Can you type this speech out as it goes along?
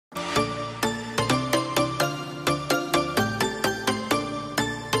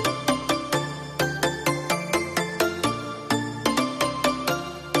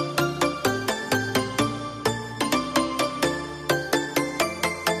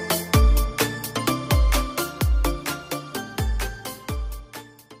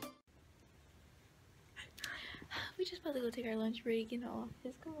about to go take our lunch break and all.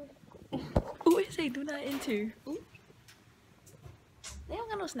 Let's go. Ooh, it say do not enter. Ooh. They don't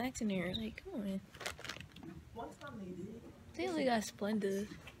got no snacks in there. Like, come on. One time they did. They only got Splenda.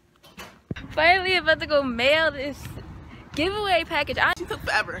 Finally about to go mail this giveaway package. She took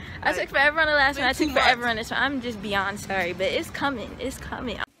forever. I took forever on the last one. I took forever on this one. I'm just beyond sorry, but it's coming. It's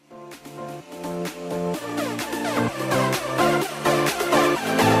coming.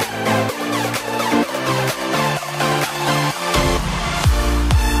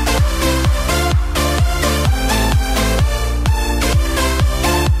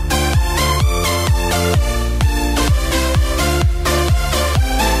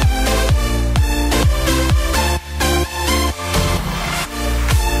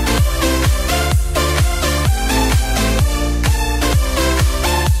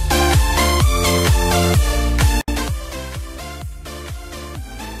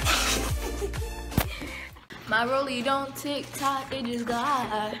 My rollie don't tick tock, it just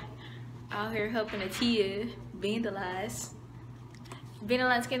got out here helping a Tia vandalize,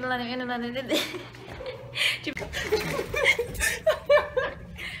 scandalize.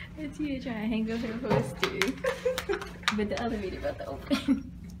 A Tia trying to hang up her poster, but the elevator about to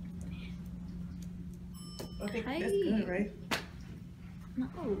open. I think that's good, right? No.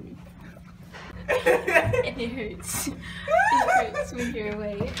 And it hurts. It hurts when you're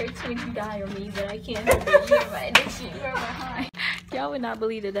away. It hurts when you die on me, but I can't help it. You are my addiction. You are my high. Y'all would not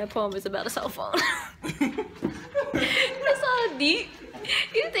believe that poem is about a cell phone. That's all deep.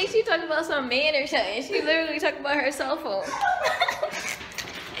 You think she talking about some man or something? She literally talking about her cell phone.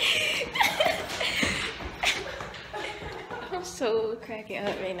 I'm so cracking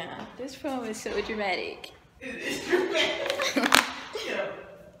up right now. This poem is so dramatic. It is dramatic. Yeah.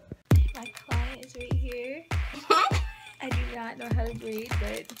 My client is right here. I do not know how to breathe,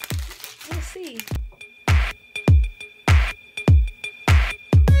 but we'll see.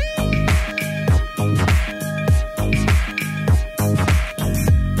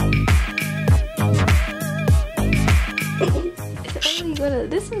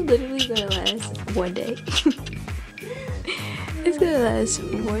 This is literally gonna last one day. It's gonna last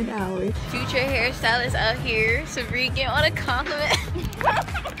 1 hour. Future hairstylist out here. Sabrina on a compliment.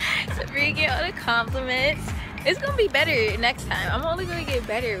 Sabrina on a compliment. It's gonna be better next time. I'm only gonna get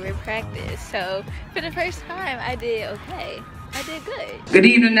better with practice. So for the first time, I did okay. I did good. Good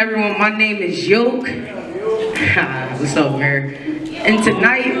evening, everyone. My name is Yoke. What's up, man? And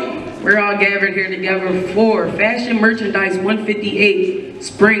tonight, we're all gathered here together for Fashion Merchandise 158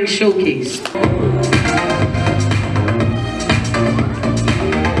 Spring Showcase.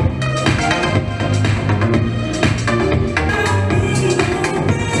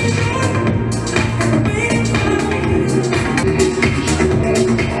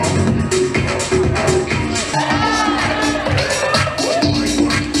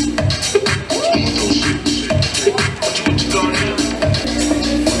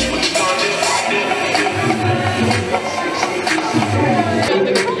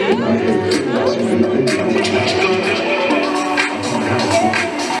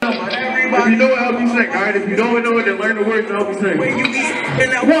 If you know it, help me sing, alright? If you don't know it, then learn the words and help me sing.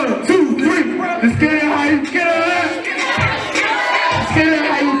 1, 2, 3. Just get it how you get it. Just get it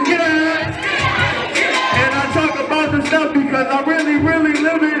how you get it. And I talk about the stuff because I really, really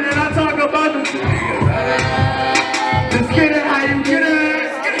live it. And I talk about the stuff. Just get it how you get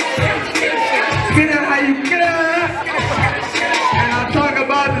it. Just get it how you get it. And I talk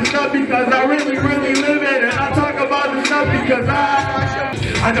about the stuff because I really, really live it. And I talk about the stuff because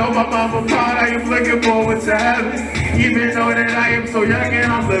I know my mama proud, I am looking forward to heaven. Even though that I am so young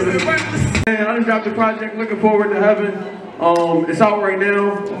and I'm living. And I just dropped the project, looking forward to heaven. It's out right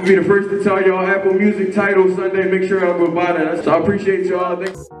now. I'll be the first to tell y'all Apple Music title Sunday. Make sure y'all go buy that. So I appreciate y'all.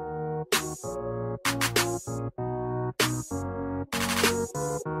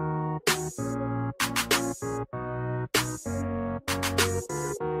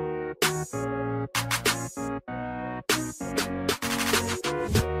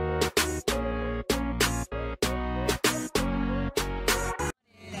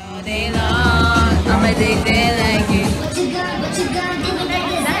 Day long, I'ma dig there like it.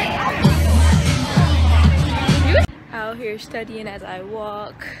 Out here studying as I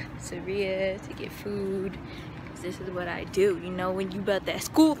walk to Ria to get food. Cause this is what I do. You know, when you about that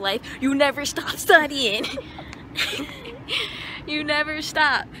school life, you never stop studying. You never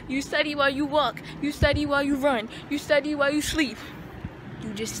stop. You study while you walk. You study while you run. You study while you sleep.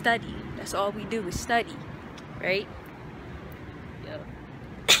 You just study. That's all we do is study, right?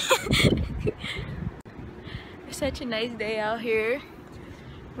 It's such a nice day out here.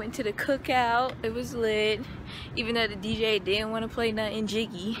 Went to the cookout. It was lit. even though the DJ didn't want to play nothing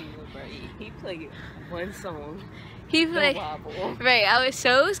jiggy. He played one song. He played, right, I was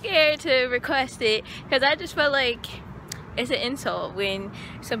so scared to request it because I just felt like it's an insult when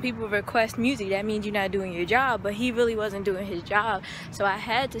some people request music. That means you're not doing your job, but he really wasn't doing his job, so I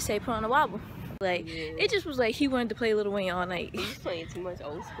had to say put on a wobble. Like, it just was like he wanted to play Lil Wayne all night. He's playing too much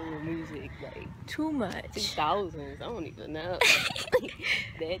old school music, like too much. 2000s, I don't even know.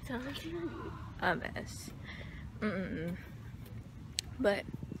 That time period. A mess. But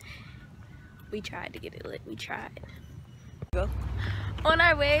we tried to get it lit. We tried. Go. On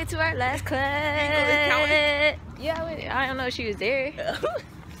our way to our last class. Yeah, I don't know if she was there.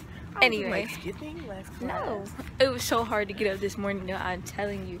 Anyway, no, it was so hard to get up this morning though, I'm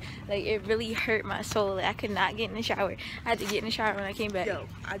telling you. Like, it really hurt my soul. Like, I could not get in the shower. I had to get in the shower when I came back. Yo,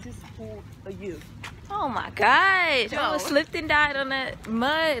 I just pulled a U. Oh my gosh, I almost slipped and died on that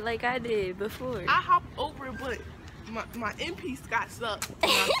mud like I did before. I hopped over it, but my M-piece got stuck and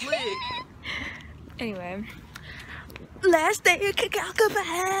I slid. Anyway, last day of cookout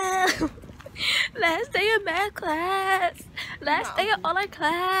class. Last day of math class. Last day of all our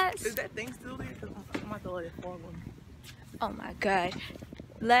class. Is that thing still there? Because I'm about to let it fall on me. Oh my god.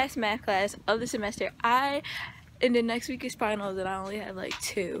 Last math class of the semester. In the next week is finals and I only have like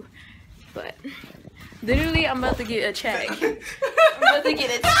 2. But literally I'm about to get a check. I'm about to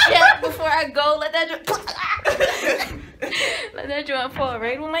get a check before I go. Let that joint fall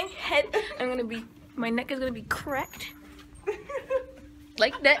right on my head. My neck is gonna be cracked.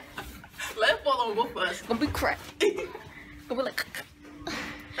 Like that. Let it fall on both of us. Gonna be cracked. Gonna be like,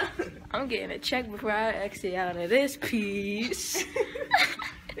 I'm getting a check before I exit out of this piece.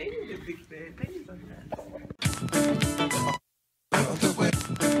 They need to fix that. They need something else.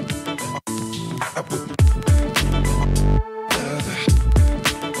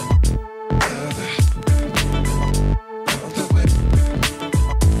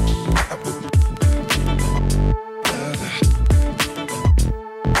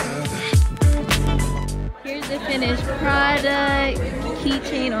 Here's the finished product.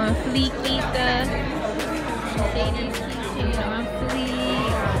 Keychain on fleek, Lisa. Sadie's keychain on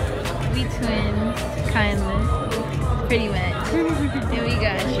fleek. We twins, kinda. Pretty much. And we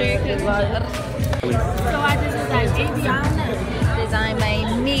got shirt. So I just designed Aviana. Designed by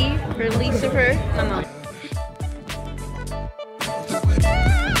me for Lisa for my mom.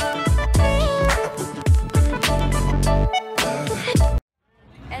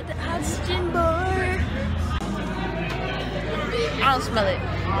 At the oxygen bar. I don't smell it.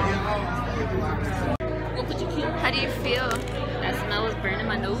 How do you feel? That smell is burning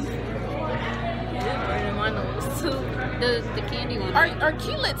my nose. It's burning my nose too. The candy one. Are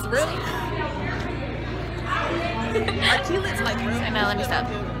Q-lits really? Are Q-lits like real? Now let me stop.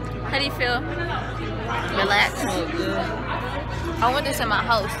 How do you feel? Relax. I want this in my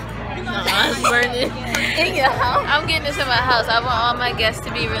house. It's burning. In your house? I'm getting this in my house. I want all my guests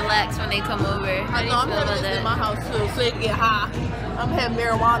to be relaxed when they come over. How do you I'm feel about having this in my that? house too, so they can get high. I'm having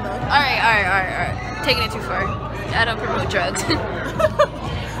marijuana. Alright. Taking it too far. I don't promote drugs.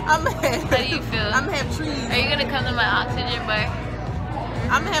 How do you feel? I'm gonna have trees. Are you gonna come to my oxygen bar?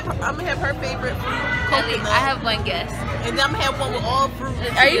 I'm gonna have her favorite fruit, coconut. I have one guest. And then I'm gonna have one with all fruit.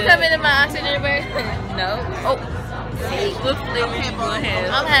 Are you coming to my oxygen bar? No. Oh. What flavor you gonna have?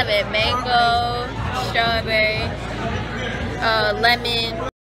 I'm having mango, strawberry, lemon.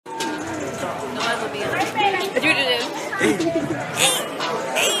 What you do?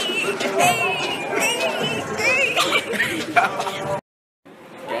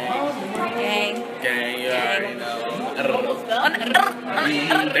 Gang. Gang, you already know.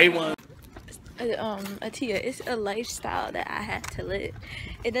 They won. Atia, it's a lifestyle that I have to live.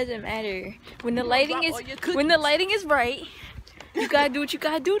 It doesn't matter when the lighting is right. You gotta do what you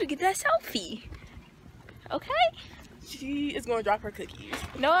gotta do to get that selfie. Okay? She is gonna drop her cookies.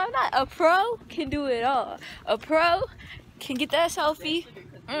 No, I'm not. A pro can do it all. A pro can get that selfie.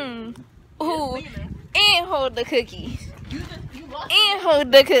 Ooh, and hold the cookies. And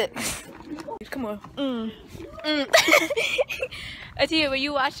hold the cookies. Come on. Atia, will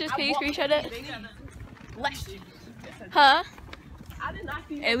you watch this? Can you screenshot it? Huh?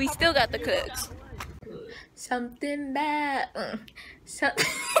 And we still got the cooks. Something bad.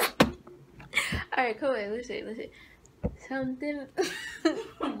 Alright, come on, listen. Something.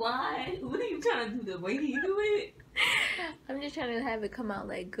 Why? What are you trying to do? The way you do it? I'm just trying to have it come out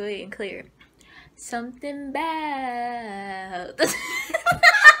like good and clear. Something bad.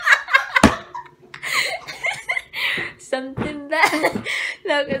 Something bad.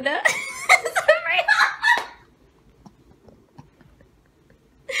 Look at that.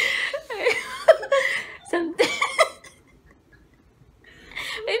 Something.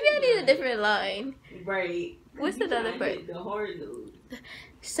 different line. Right. What's another part? The hard note.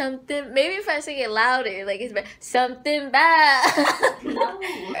 Something. Maybe if I sing it louder, like it's bad. Something bad. No,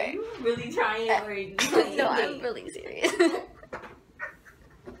 are you really trying or you No, I'm really serious.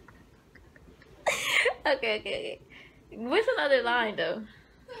 Okay. What's another line though?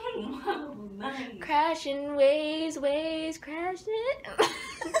 Nice. Crashing waves, crashing.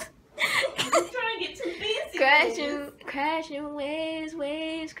 I'm trying to get too fancy. Crashing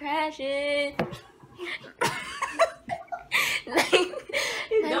waves, crashing.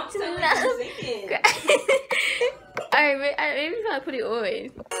 Don't tell me you're singing. Alright, maybe if I put it on.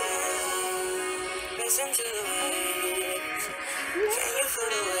 Listen to the waves. Can you feel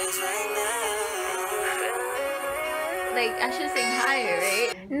the waves right now? Like, I should sing higher,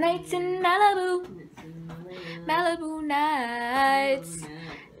 right? Nights in Malibu. Malibu nights.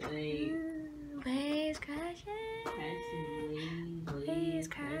 Waves crashing. Waves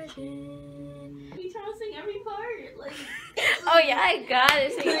crashing. You trying to sing every part? Like, Oh yeah, I gotta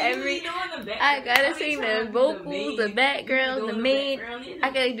sing every. I gotta sing the the vocals, the background, the main.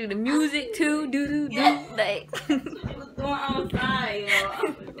 I gotta do the music too. Do. Like. What's going outside, yo? I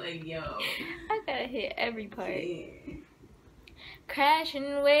was like, yo. I gotta hit every part. Yeah.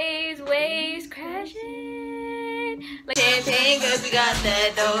 Crashing waves crashing. Like champagne, cause we got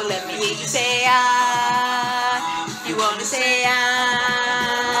that dough. Let me hear you say ah. You wanna say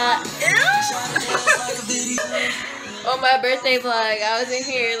ah. On my birthday vlog, I was in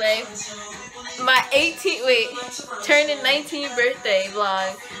here like my 18th, turning 19th birthday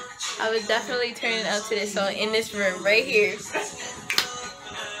vlog. I was definitely turning up to this song in this room right here.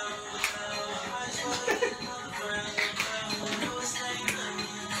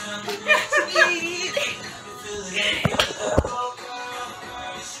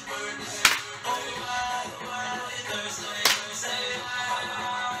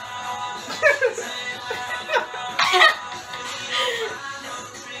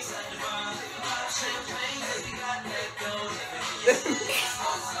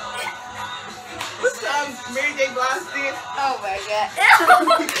 What's up, Mary J. Blige did? Oh my god.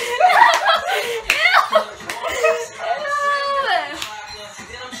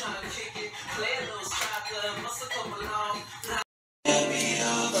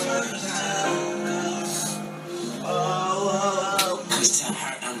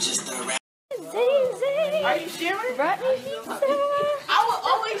 Are you sharing? Rodney pizza. I will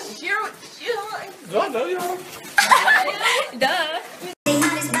always share with you. No, no, y'all. Duh.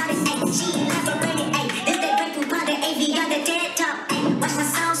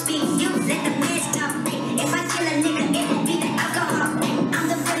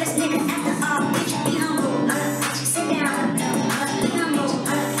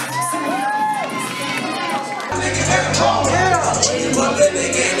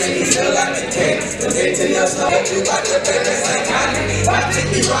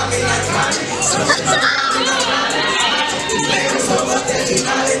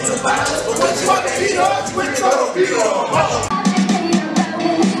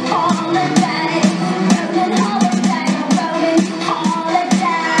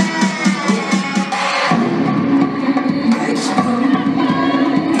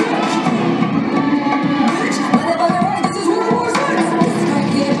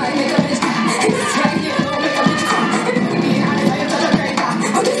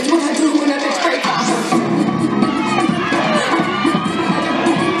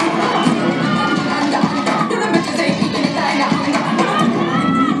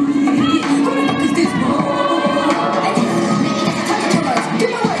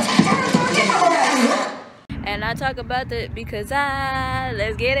 And I talk about that because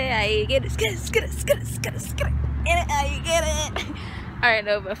let's get it, how you get it, get it, how you get it. Alright,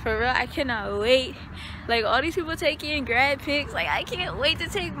 no, but for real, I cannot wait. Like, all these people taking grad pics, like, I can't wait to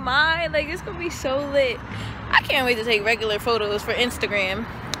take mine. Like, it's gonna be so lit. I can't wait to take regular photos for Instagram.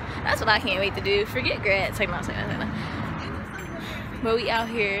 That's what I can't wait to do. Forget grad, take no. But we out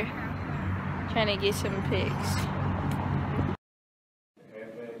here trying to get some pics.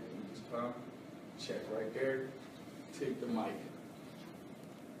 Check right there. Take the mic.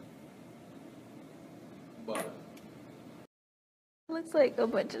 Butter. Looks like a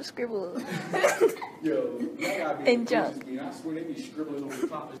bunch of scribbles. Yo, that gotta be And junk. I swear they be scribbling over the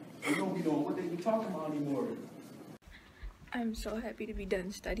top. They don't be knowing what they be talking about anymore. I'm so happy to be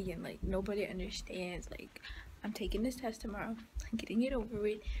done studying. Like, nobody understands. Like, I'm taking this test tomorrow. I'm getting it over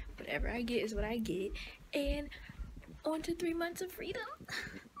with. Whatever I get is what I get. And on to 3 months of freedom.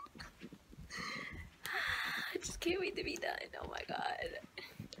 I just can't wait to be done. Oh my god.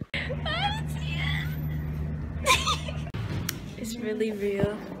 It's really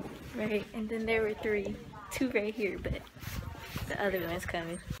real. Right, and then there were 3. 2 right here, but the other one's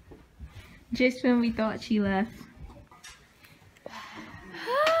coming. Just when we thought she left.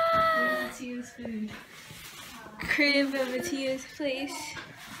 Crib of Matia's place.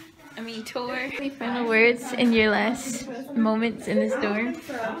 I mean tour. Any final words in your last moments in this door?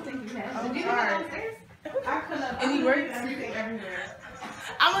 Any words?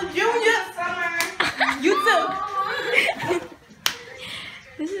 I'm a junior. You too.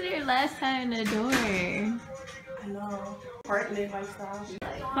 This is your last time in the door. I know. Partner lifestyle.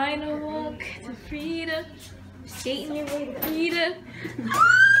 Final walk to freedom. Skating your way to freedom.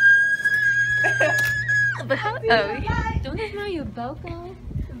 But how? Oh, don't you know your Velcro?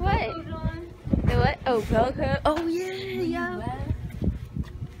 What? The what? Oh, Velcro. Oh yeah, yeah.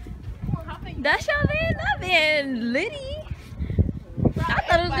 That's your van. That van, Liddy. I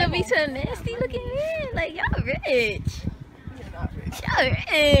thought it was gonna be some nasty looking man. Like y'all rich. Y'all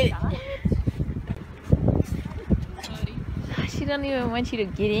rich. She don't even want you to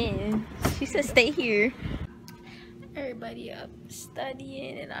get in. She said stay here. Everybody up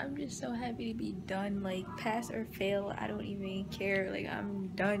studying and I'm just so happy to be done. Like pass or fail, I don't even care. Like I'm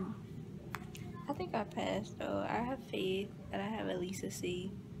done. I think I passed though. I have faith that I have at least a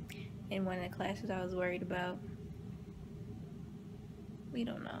C in one of the classes I was worried about. We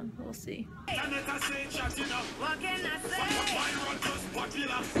don't know. We'll see. What can I say?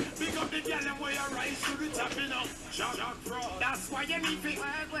 That's why you need to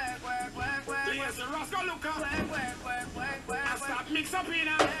work. There's a rascal looker. Stop mix up in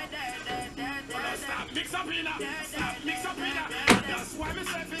her. Stop mix up in her. Stop mix up in her. That's why we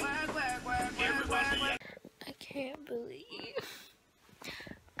say everybody.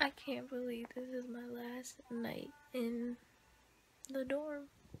 I can't believe this is my last night in the dorm.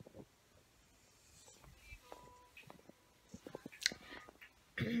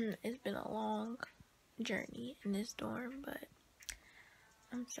 It's been a long journey in this dorm, but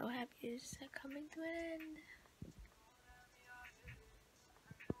I'm so happy it's coming to an end.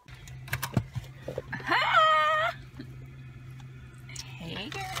 Ah! Hey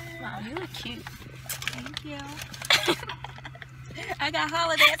girl. Mom, you look cute. Thank you. I got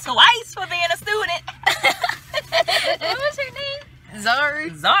hollered at twice for being a student. What was her name?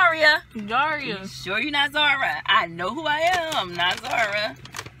 Zaria. Daria. Sure you're not Zara? I know who I am, not Zara.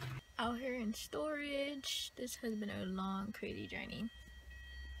 Out here in storage. This has been a long, crazy journey.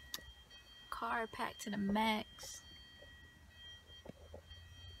 Car packed to the max.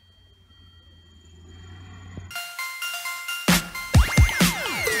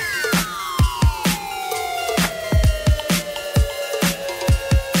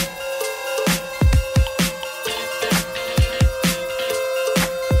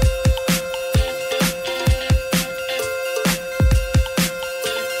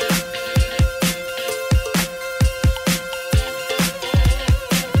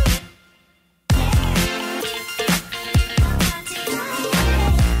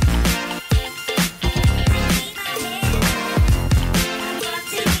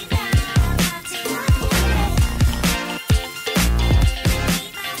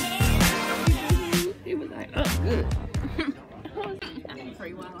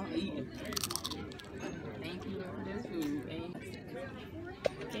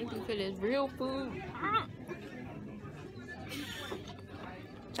 Thank you for this real food.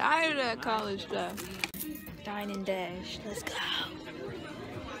 Tired of that college stuff. Dine and dash. Let's go.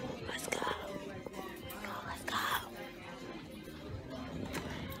 Let's go. Let's go.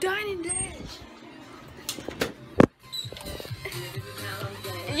 Dine and dash.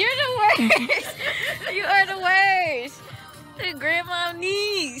 You're the worst. You are the worst. The grandma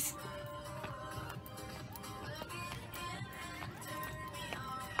niece.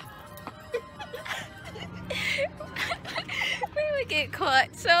 We would get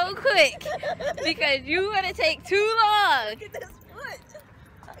caught so quick because you want to take too long. Look at this foot.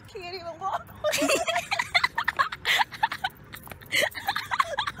 I can't even walk.